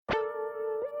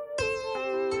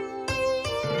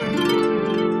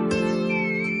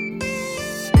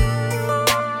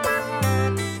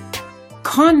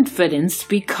Confidence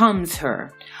becomes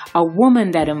her, a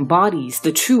woman that embodies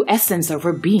the true essence of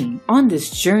her being. On this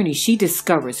journey, she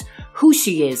discovers who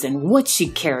she is and what she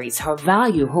carries, her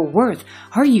value, her worth,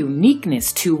 her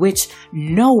uniqueness to which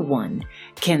no one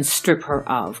can strip her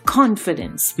of.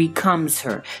 Confidence becomes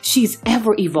her. She's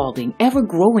ever evolving, ever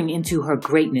growing into her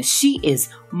greatness. She is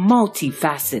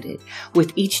multifaceted.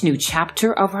 With each new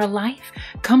chapter of her life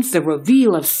comes the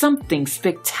reveal of something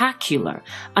spectacular,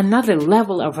 another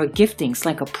level of her giftings,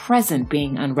 like a present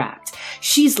being unwrapped.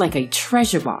 She's like a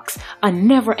treasure box, a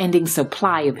never-ending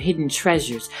supply of hidden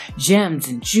treasures, gems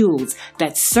and jewels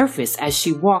that surface as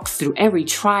she walks through every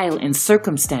trial and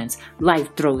circumstance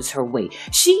life throws her way.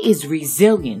 She is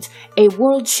resilient, a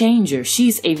world changer.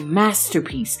 She's a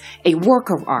masterpiece, a work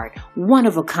of art, one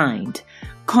of a kind.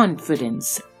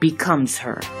 Confidence becomes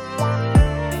her.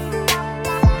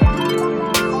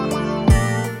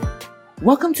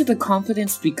 Welcome to the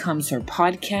Confidence Becomes Her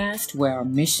podcast, where our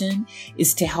mission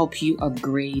is to help you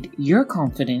upgrade your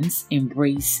confidence,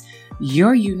 embrace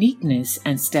your uniqueness,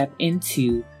 and step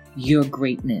into your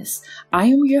greatness. I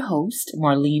am your host,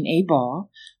 Marlene A. Ball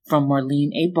from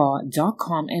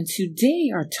marleneaball.com, and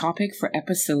today our topic for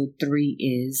episode 3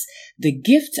 is the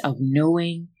gift of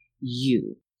knowing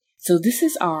you. So this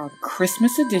is our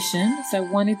Christmas edition, so I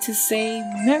wanted to say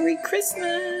Merry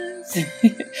Christmas!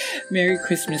 Merry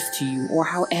Christmas to you, or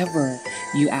however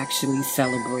you actually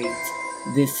celebrate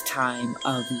this time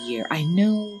of year. I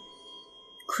know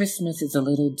Christmas is a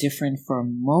little different for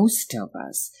most of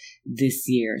us this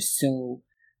year, so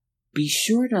be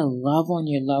sure to love on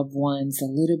your loved ones a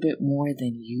little bit more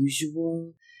than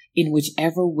usual in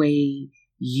whichever way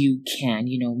you can.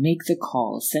 Make the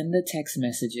call, send the text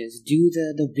messages, do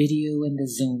the video and the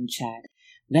Zoom chat.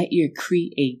 Let your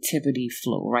creativity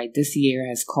flow, right? This year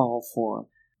has called for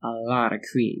a lot of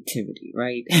creativity,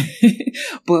 right?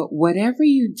 But whatever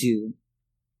you do,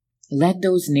 let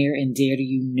those near and dear to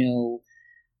you know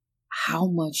how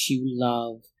much you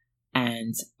love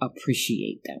and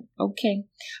appreciate them. Okay.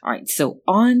 All right. So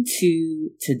on to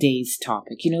today's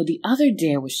topic. The other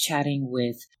day I was chatting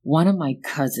with one of my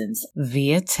cousins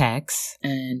via text,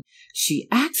 and she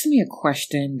asked me a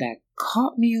question that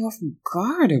caught me off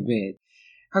guard a bit.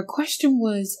 Her question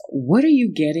was, what are you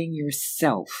getting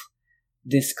yourself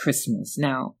this Christmas?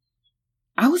 Now,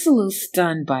 I was a little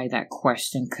stunned by that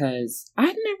question because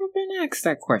I'd never been asked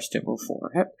that question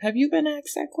before. Have you been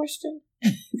asked that question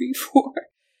before?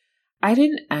 I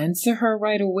didn't answer her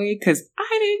right away because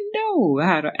I didn't know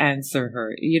how to answer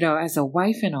her. As a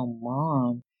wife and a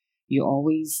mom,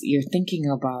 you're thinking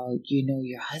about,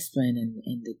 your husband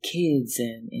and the kids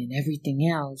and everything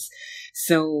else.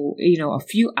 So, a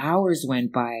few hours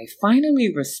went by. I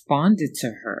finally responded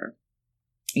to her.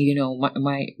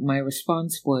 My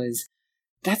response was,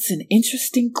 that's an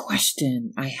interesting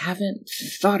question I haven't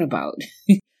thought about.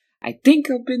 I think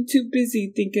I've been too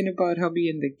busy thinking about hubby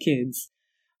and the kids.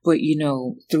 But,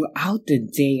 throughout the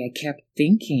day, I kept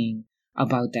thinking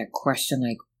about that question,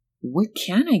 like, what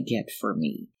can I get for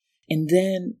me? And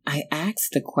then I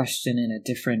asked the question in a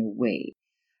different way.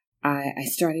 I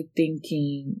started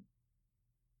thinking,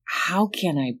 how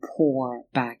can I pour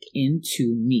back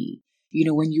into me?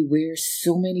 When you wear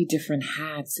so many different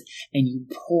hats and you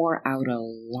pour out a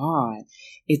lot,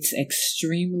 it's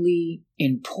extremely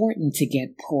important to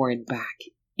get poured back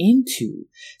into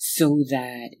so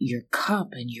that your cup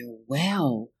and your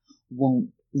well won't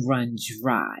run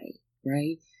dry,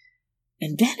 right?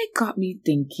 And then it got me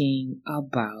thinking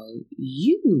about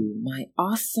you, my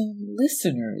awesome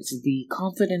listeners, the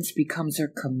Confidence Becomes Her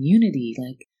community.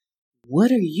 Like,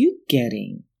 what are you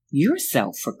getting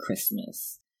yourself for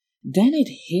Christmas? Then it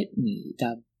hit me,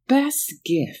 the best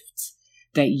gift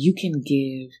that you can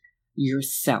give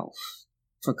yourself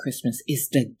for Christmas is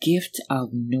the gift of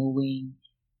knowing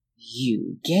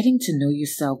you, getting to know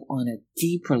yourself on a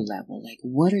deeper level. Like,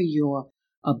 what are your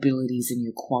abilities and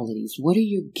your qualities? What are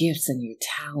your gifts and your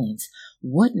talents?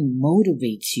 What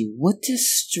motivates you? What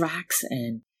distracts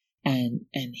and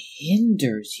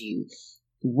hinders you?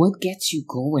 What gets you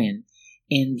going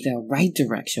in the right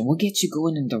direction? What gets you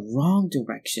going in the wrong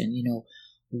direction?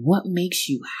 What makes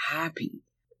you happy?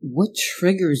 What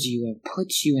triggers you and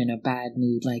puts you in a bad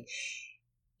mood? Like,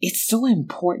 it's so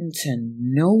important to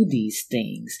know these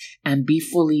things and be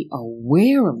fully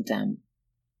aware of them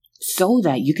so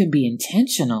that you can be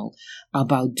intentional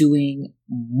about doing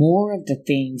more of the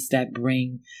things that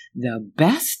bring the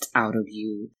best out of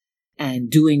you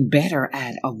and doing better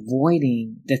at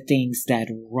avoiding the things that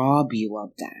rob you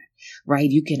of that, right?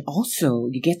 You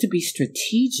get to be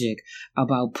strategic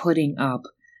about putting up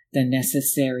the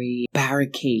necessary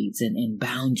barricades and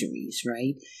boundaries,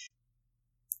 right?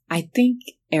 I think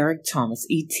Eric Thomas,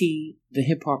 E.T., the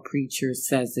hip hop preacher,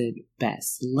 says it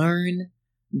best. Learn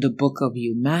the book of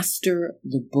you. Master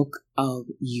the book of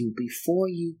you. Before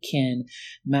you can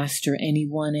master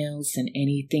anyone else and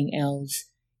anything else,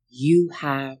 you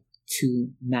have to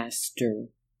master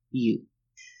you.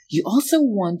 You also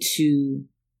want to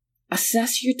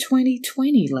assess your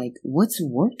 2020, like what's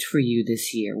worked for you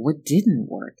this year, what didn't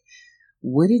work.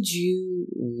 What did you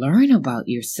learn about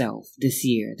yourself this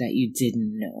year that you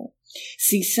didn't know?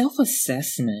 See,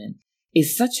 self-assessment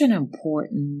is such an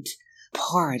important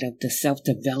part of the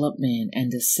self-development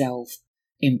and the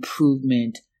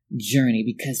self-improvement journey,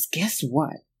 because guess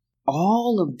what?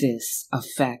 All of this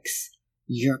affects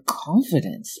your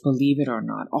confidence, believe it or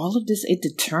not. All of this, it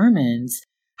determines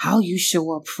how you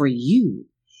show up for you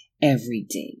every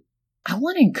day. I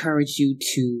want to encourage you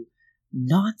to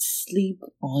not sleep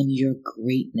on your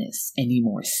greatness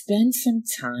anymore. Spend some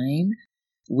time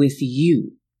with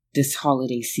you this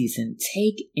holiday season.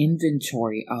 Take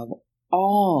inventory of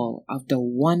all of the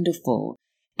wonderful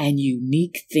and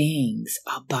unique things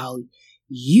about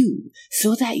you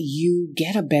so that you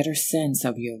get a better sense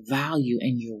of your value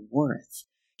and your worth.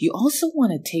 You also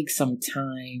want to take some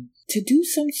time to do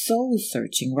some soul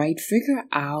searching, right? Figure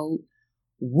out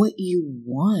what you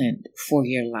want for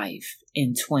your life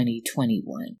in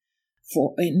 2021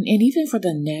 and even for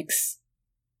the next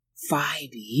 5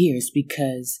 years,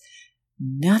 because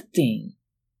nothing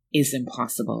is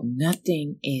impossible.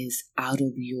 Nothing is out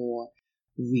of your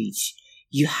reach.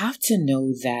 You have to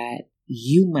know that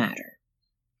you matter.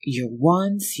 Your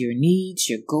wants, your needs,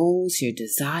 your goals, your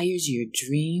desires, your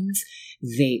dreams,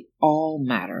 they all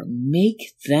matter.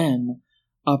 Make them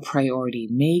a priority.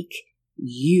 Make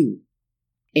you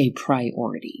a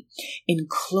priority. In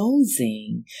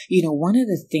closing, one of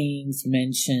the things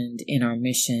mentioned in our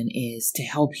mission is to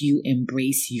help you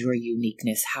embrace your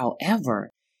uniqueness. However,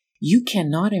 you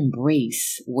cannot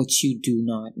embrace what you do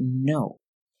not know.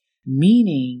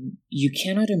 Meaning, you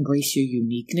cannot embrace your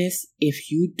uniqueness if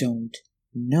you don't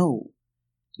know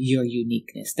your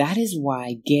uniqueness. That is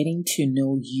why getting to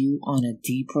know you on a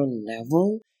deeper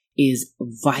level is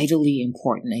vitally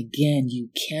important. Again, you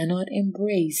cannot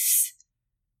embrace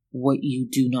what you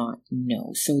do not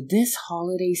know. So this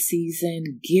holiday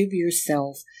season, give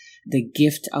yourself the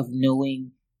gift of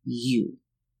knowing you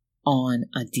on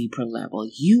a deeper level.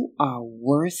 You are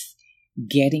worth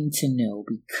getting to know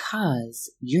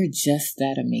because you're just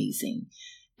that amazing.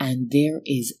 And there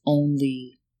is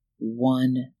only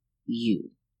one you.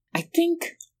 I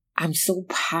think I'm so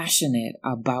passionate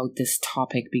about this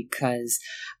topic because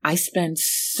I spent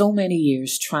so many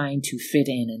years trying to fit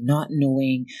in and not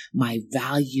knowing my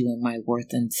value and my worth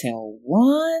until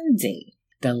one day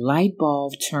the light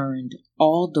bulb turned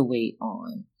all the way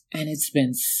on. And it's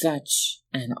been such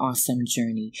an awesome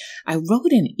journey. I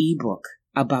wrote an ebook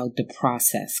about the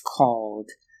process called,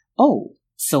 "Oh,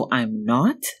 so I'm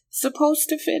not supposed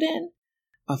to fit in?"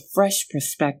 A fresh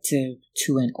perspective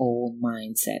to an old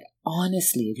mindset.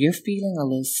 Honestly, if you're feeling a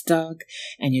little stuck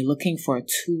and you're looking for a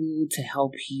tool to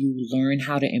help you learn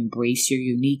how to embrace your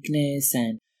uniqueness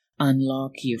and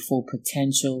unlock your full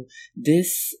potential,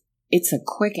 it's a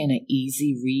quick and an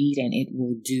easy read, and it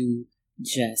will do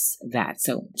just that.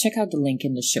 So check out the link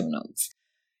in the show notes.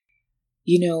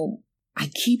 I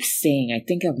keep saying, I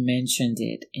think I've mentioned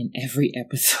it in every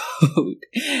episode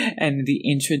and the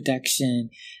introduction,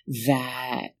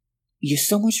 that you're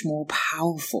so much more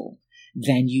powerful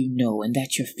than you know, and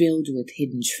that you're filled with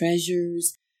hidden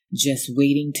treasures just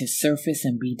waiting to surface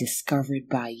and be discovered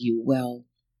by you. Well,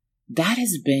 that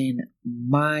has been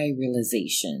my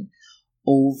realization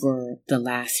over the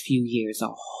last few years. A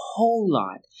whole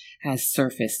lot has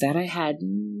surfaced that I had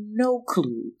no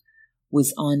clue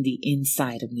was on the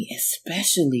inside of me,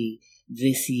 especially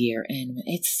this year. And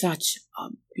it's such a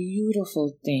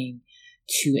beautiful thing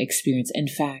to experience. In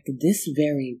fact, this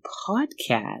very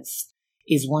podcast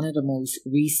is one of the most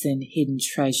recent hidden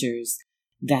treasures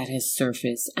that has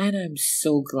surfaced. And I'm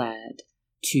so glad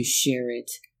to share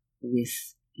it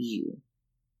with you.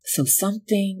 So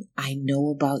something I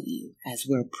know about you as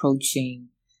we're approaching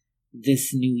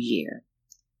this new year.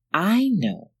 I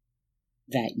know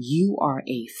that you are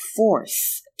a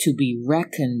force to be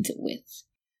reckoned with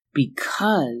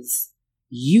because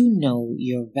you know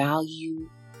your value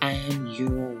and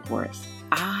your worth.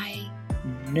 I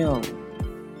know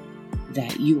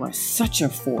that you are such a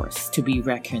force to be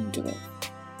reckoned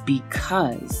with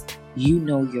because you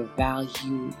know your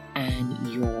value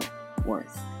and your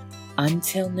worth.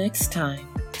 Until next time,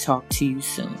 talk to you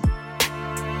soon.